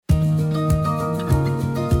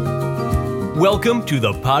Welcome to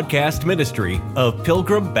the podcast ministry of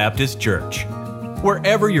Pilgrim Baptist Church.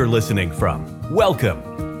 Wherever you're listening from,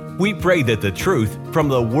 welcome. We pray that the truth from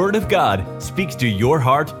the Word of God speaks to your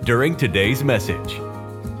heart during today's message.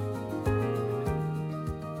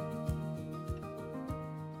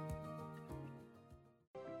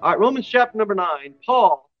 All right, Romans chapter number 9,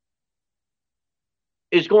 Paul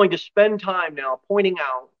is going to spend time now pointing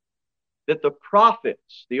out that the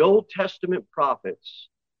prophets, the Old Testament prophets,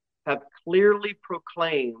 have clearly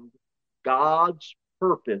proclaimed God's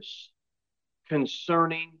purpose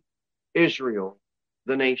concerning Israel,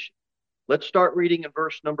 the nation. Let's start reading in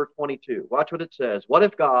verse number 22. Watch what it says. What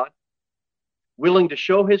if God, willing to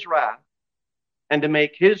show his wrath and to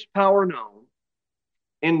make his power known,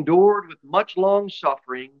 endured with much long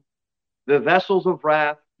suffering the vessels of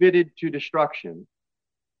wrath fitted to destruction,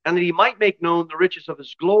 and that he might make known the riches of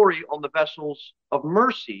his glory on the vessels of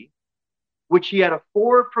mercy, which he had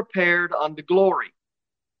afore prepared unto glory,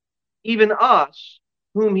 even us,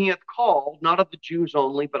 whom he hath called, not of the Jews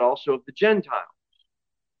only, but also of the Gentiles.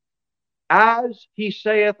 As he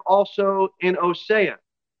saith also in Hosea,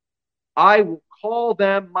 I will call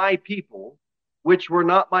them my people, which were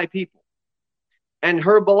not my people, and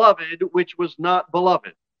her beloved, which was not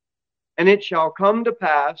beloved. And it shall come to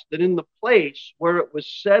pass that in the place where it was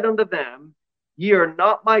said unto them, Ye are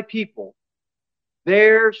not my people,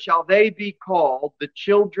 there shall they be called the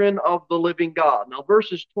children of the living God. Now,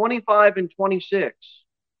 verses 25 and 26,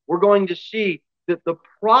 we're going to see that the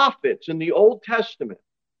prophets in the Old Testament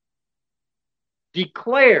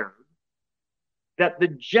declared that the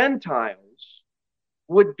Gentiles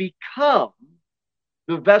would become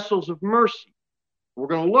the vessels of mercy. We're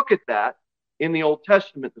going to look at that in the Old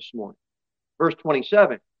Testament this morning. Verse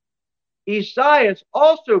 27, Esaias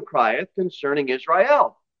also crieth concerning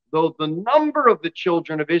Israel, though the number of the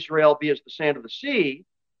children of Israel be as the sand of the sea,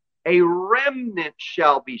 a remnant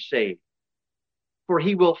shall be saved. For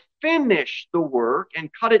he will finish the work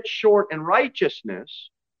and cut it short in righteousness,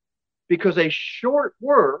 because a short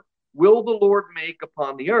work will the Lord make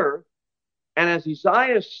upon the earth. And as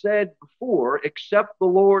Isaiah said before, except the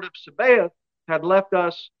Lord of Sabaoth had left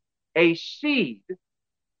us a seed,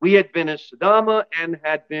 we had been as Sodom and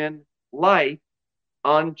had been like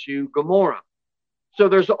unto Gomorrah. So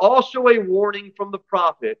there's also a warning from the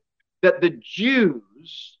prophet that the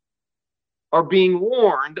Jews are being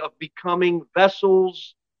warned of becoming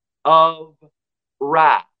vessels of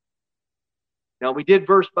wrath. Now, we did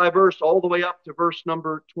verse by verse all the way up to verse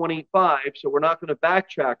number 25, so we're not going to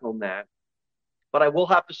backtrack on that. But I will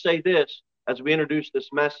have to say this as we introduce this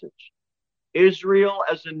message. Israel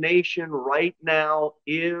as a nation right now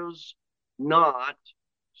is not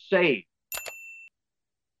saved.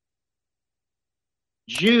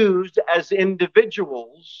 Jews as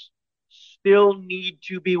individuals still need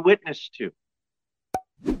to be witnessed to.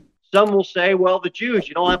 Some will say, well, the Jews,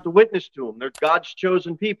 you don't have to witness to them. They're God's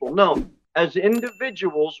chosen people. No, as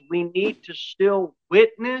individuals, we need to still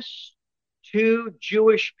witness to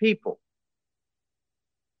Jewish people.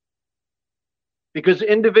 Because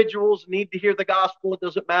individuals need to hear the gospel. It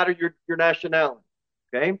doesn't matter your nationality.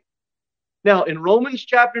 Okay? Now, in Romans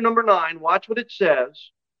chapter number 9, watch what it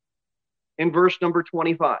says. In verse number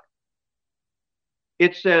 25,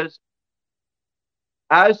 it says,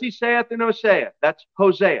 as he saith in Hosea, that's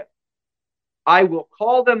Hosea, I will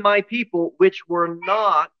call them my people, which were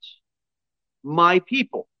not my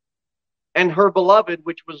people, and her beloved,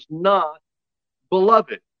 which was not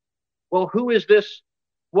beloved. Well, who is this?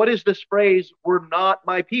 What is this phrase, were not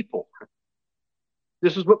my people?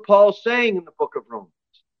 This is what Paul's saying in the book of Romans.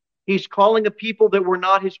 He's calling a people that were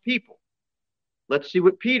not his people. Let's see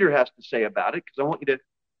what Peter has to say about it, because I want you to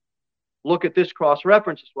look at this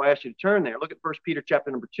cross-reference. That's why I asked you to turn there. Look at 1 Peter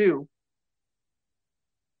chapter number 2.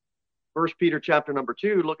 1 Peter chapter number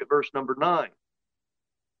 2, look at verse number 9.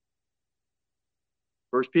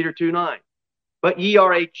 1 Peter 2:9. But ye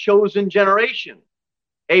are a chosen generation,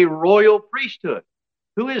 a royal priesthood.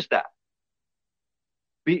 Who is that?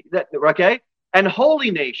 Okay? And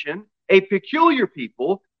holy nation, a peculiar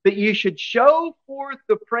people, that ye should show forth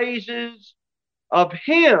the praises of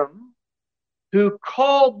him who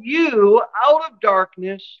called you out of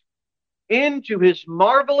darkness into his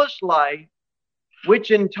marvelous light,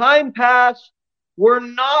 which in time past were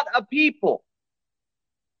not a people.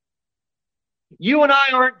 You and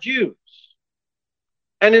I aren't Jews.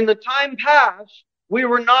 And in the time past, we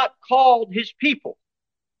were not called his people,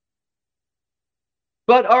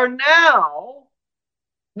 but are now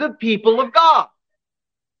the people of God.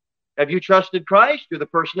 Have you trusted Christ? You're the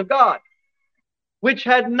person of God. Which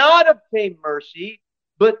had not obtained mercy,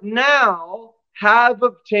 but now have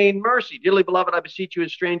obtained mercy. Dearly beloved, I beseech you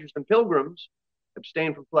as strangers and pilgrims,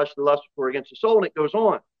 abstain from fleshly lust for against the soul. And it goes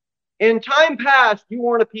on. In time past, you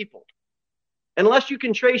weren't a people. Unless you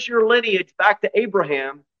can trace your lineage back to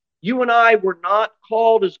Abraham, you and I were not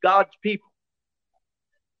called as God's people.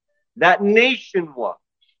 That nation was.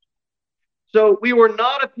 So we were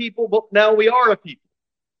not a people, but now we are a people.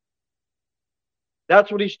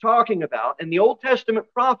 That's what he's talking about. And the Old Testament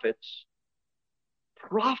prophets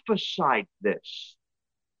prophesied this.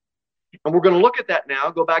 And we're going to look at that now.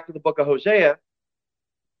 Go back to the book of Hosea.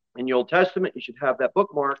 In the Old Testament, you should have that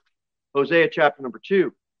bookmark. Hosea chapter number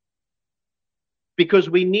 2. Because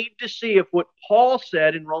we need to see if what Paul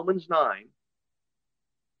said in Romans 9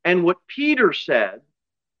 and what Peter said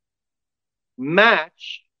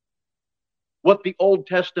match what the Old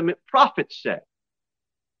Testament prophets said.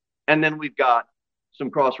 And then we've got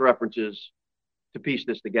some cross references to piece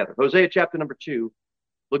this together. Hosea chapter number 2,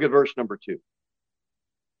 look at verse number 2.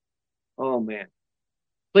 Oh man.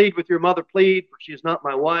 Plead with your mother, plead, for she is not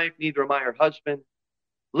my wife, neither am I her husband.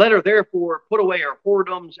 Let her therefore put away her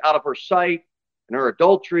whoredoms out of her sight, and her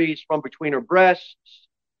adulteries from between her breasts.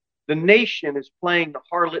 The nation is playing the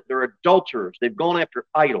harlot. They're adulterers. They've gone after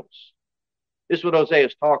idols. This is what Hosea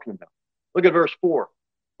is talking about. Look at verse 4.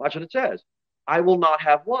 Watch what it says. I will not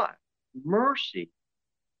have what? Mercy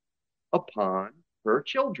upon her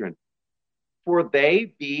children, for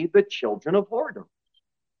they be the children of whoredom.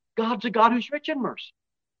 God's a God who's rich in mercy.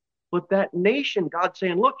 But that nation, God's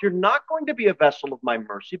saying, look, you're not going to be a vessel of my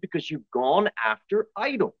mercy because you've gone after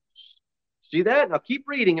idols. See that? Now keep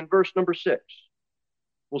reading in verse number 6.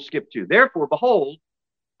 We'll skip 2. Therefore, behold,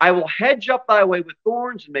 I will hedge up thy way with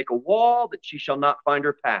thorns and make a wall that she shall not find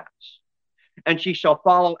her paths. And she shall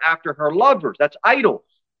follow after her lovers. That's idols.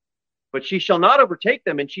 But she shall not overtake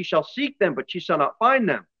them, and she shall seek them, but she shall not find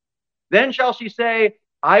them. Then shall she say,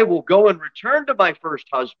 I will go and return to my first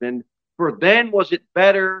husband, for then was it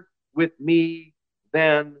better with me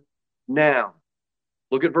than now.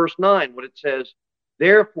 Look at verse 9, what it says.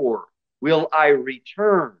 Therefore will I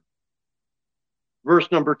return.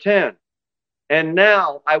 Verse number 10. And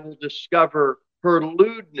now I will discover her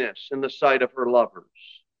lewdness in the sight of her lovers.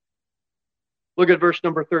 Look at verse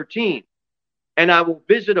number 13. And I will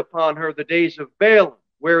visit upon her the days of Balaam,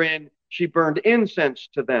 wherein she burned incense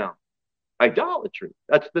to them. Idolatry.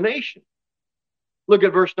 That's the nation. Look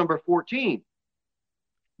at verse number 14.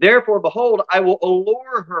 Therefore, behold, I will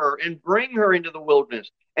allure her and bring her into the wilderness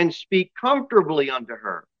and speak comfortably unto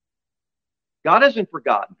her. God hasn't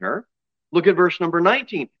forgotten her. Look at verse number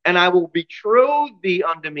 19. And I will betroth thee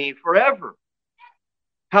unto me forever.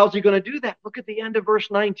 How's he going to do that? Look at the end of verse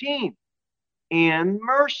 19. And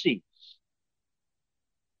mercies.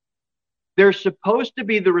 They're supposed to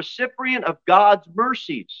be the recipient of God's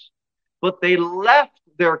mercies, but they left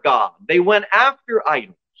their God. They went after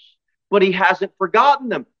idols, but he hasn't forgotten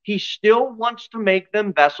them. He still wants to make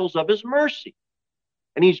them vessels of his mercy.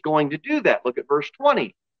 And he's going to do that. Look at verse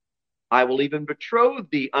 20. I will even betroth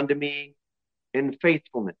thee unto me in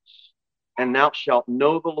faithfulness, and thou shalt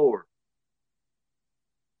know the Lord.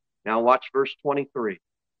 Now watch verse 23.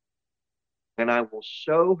 And I will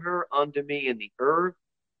sow her unto me in the earth,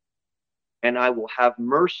 and I will have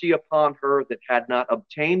mercy upon her that had not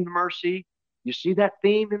obtained mercy. You see that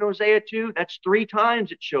theme in Hosea 2? That's 3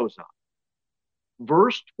 times it shows up.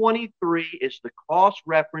 Verse 23 is the cross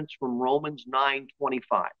reference from Romans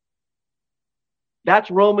 9:25.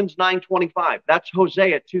 That's Romans 9:25. That's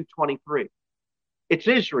Hosea 2:23. It's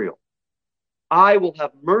Israel. I will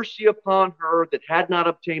have mercy upon her that had not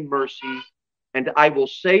obtained mercy, and I will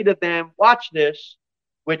say to them, watch this,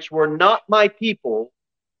 which were not my people,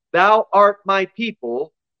 thou art my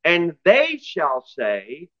people, and they shall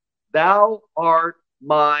say, thou art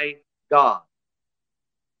my God.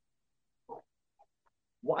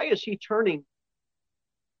 Why is he turning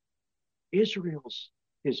Israel's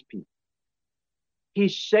his people?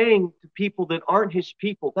 He's saying to people that aren't his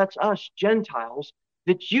people, that's us, Gentiles,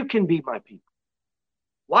 that you can be my people.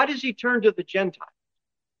 Why does he turn to the Gentiles?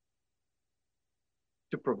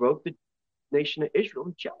 To provoke the nation of Israel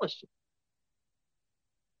in jealousy.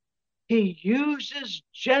 He uses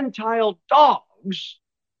Gentile dogs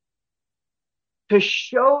to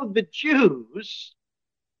show the Jews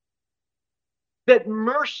that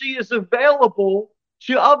mercy is available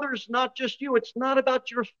to others, not just you. It's not about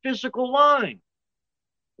your physical line.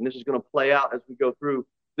 And this is going to play out as we go through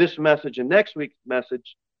this message and next week's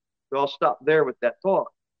message. So I'll stop there with that thought.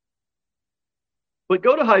 But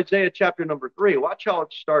go to Hosea chapter number 3. Watch how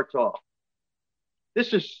it starts off.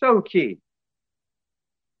 This is so key.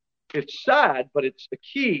 It's sad, but it's a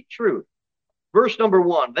key truth. Verse number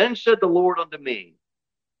 1. Then said the Lord unto me,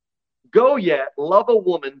 Go yet, love a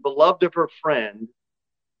woman beloved of her friend,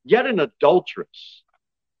 yet an adulteress,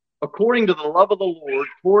 according to the love of the Lord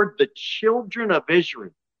toward the children of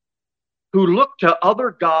Israel, who look to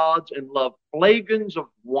other gods and love flagons of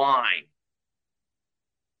wine.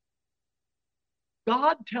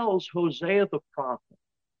 God tells Hosea the prophet,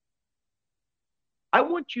 I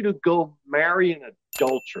want you to go marry an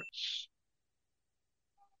adulteress.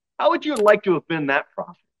 How would you like to have been that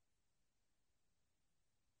prophet?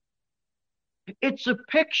 It's a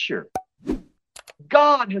picture.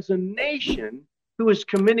 God has a nation who is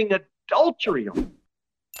committing adultery on him.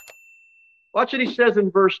 Watch what he says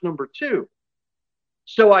in verse number 2.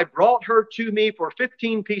 So I brought her to me for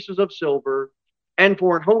 15 pieces of silver and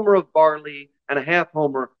for an homer of barley and a half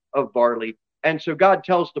homer of barley. And so God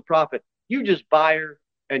tells the prophet, you just buy her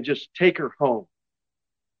and just take her home.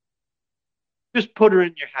 Just put her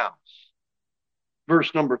in your house.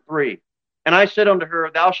 Verse number 3. And I said unto her,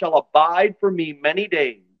 thou shalt abide for me many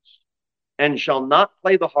days, and shall not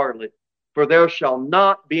play the harlot, for there shall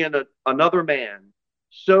not be another man.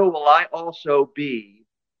 So will I also be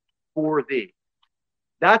for thee.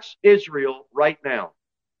 That's Israel right now.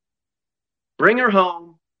 Bring her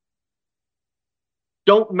home.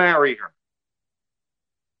 Don't marry her.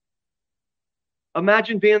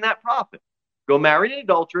 Imagine being that prophet. Go marry an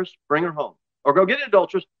adulteress, bring her home. Or go get an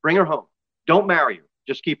adulteress, bring her home. Don't marry her.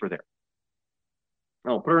 Just keep her there.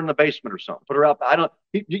 No, put her in the basement or something. Put her up.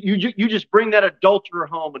 You just bring that adulterer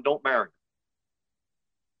home and don't marry her.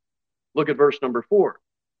 Look at verse number 4.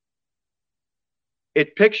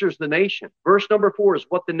 It pictures the nation. Verse number 4 is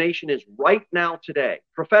what the nation is right now today.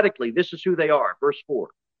 Prophetically, this is who they are. Verse 4.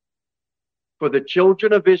 For the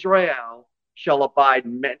children of Israel shall abide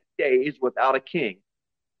many days without a king,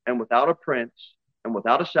 and without a prince, and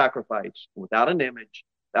without a sacrifice, and without an image,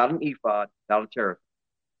 without an ephod, without a teraphim.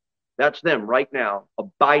 That's them right now,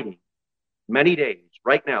 abiding many days,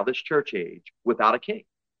 right now, this church age, without a king.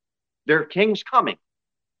 Their king's coming.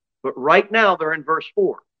 But right now, they're in verse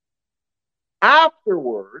 4.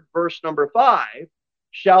 Afterward, verse number 5,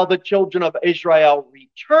 shall the children of Israel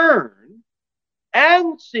return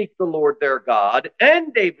and seek the Lord their God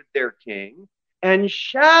and David their king, and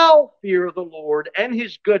shall fear the Lord and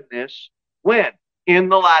his goodness. When? In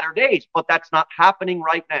the latter days. But that's not happening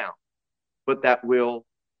right now. But that will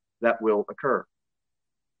occur.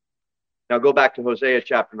 Now go back to Hosea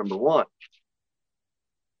chapter number 1.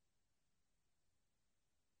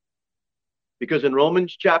 Because in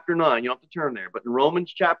Romans chapter 9, you don't have to turn there, but in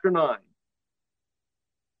Romans chapter 9,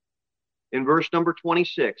 in verse number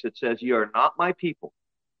 26, it says, ye are not my people.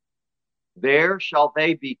 There shall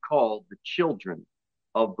they be called the children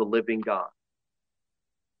of the living God.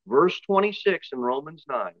 Verse 26 in Romans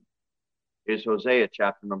 9 is Hosea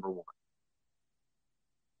chapter number 1.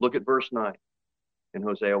 Look at verse 9 in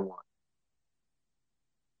Hosea 1.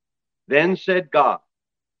 Then said God,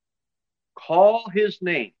 call his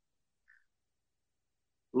name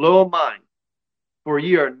Lo mine, for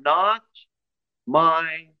ye are not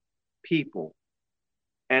my people,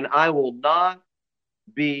 and I will not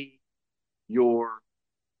be your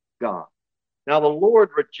God. Now the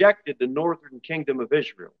Lord rejected the northern kingdom of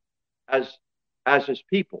Israel as his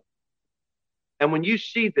people. And when you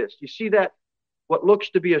see this, you see that what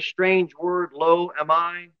looks to be a strange word, lo am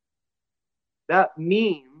I, that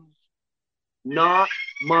means not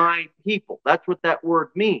my people. That's what that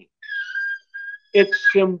word means. It's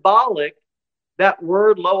symbolic, that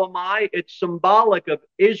word, lo am I, it's symbolic of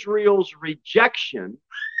Israel's rejection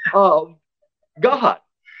of God.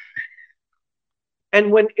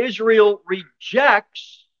 And when Israel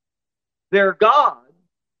rejects their God,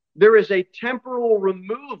 there is a temporal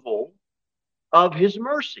removal of his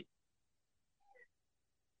mercy.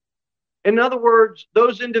 In other words,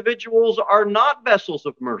 those individuals are not vessels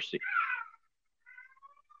of mercy,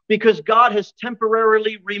 because God has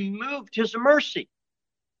temporarily removed his mercy.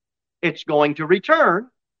 It's going to return,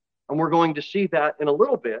 and we're going to see that in a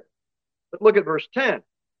little bit. But look at verse 10.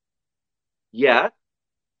 Yet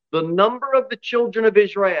the number of the children of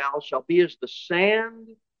Israel shall be as the sand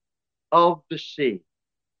of the sea,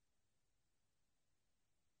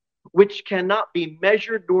 which cannot be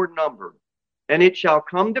measured nor numbered. And it shall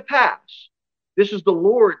come to pass, this is the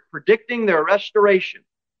Lord predicting their restoration,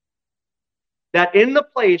 that in the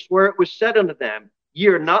place where it was said unto them, ye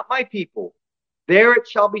are not my people, there it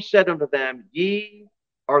shall be said unto them, ye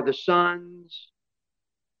are the sons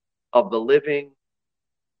of the living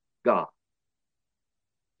God.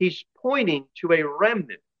 He's pointing to a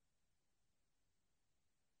remnant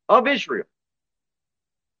of Israel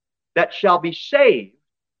that shall be saved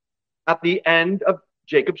at the end of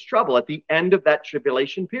Jacob's trouble, at the end of that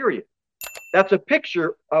tribulation period. That's a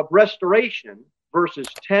picture of restoration, verses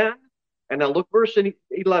 10, and now look verse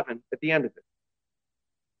 11 at the end of it.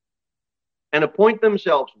 And appoint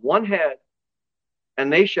themselves one head,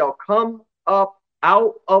 and they shall come up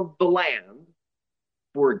out of the land,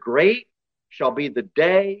 for great shall be the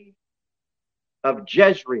day of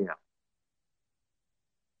Jezreel.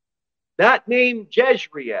 That name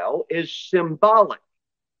Jezreel is symbolic.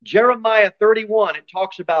 Jeremiah 31, it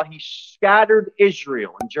talks about he scattered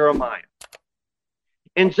Israel in Jeremiah.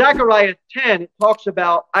 In Zechariah 10, it talks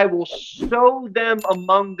about, I will sow them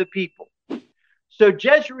among the people. So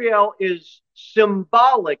Jezreel is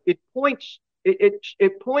symbolic. It points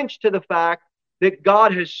to the fact that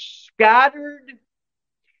God has scattered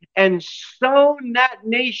and sown that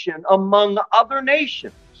nation among other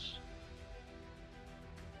nations.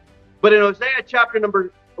 But in Hosea chapter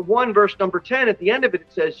number 1, verse number 10, at the end of it,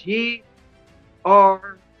 it says, ye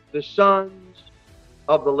are the sons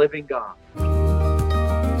of the living God.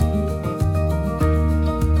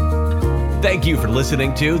 Thank you for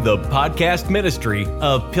listening to the podcast ministry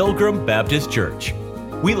of Pilgrim Baptist Church.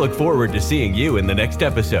 We look forward to seeing you in the next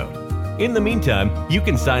episode. In the meantime, you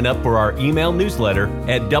can sign up for our email newsletter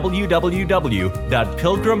at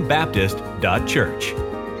www.pilgrimbaptist.church.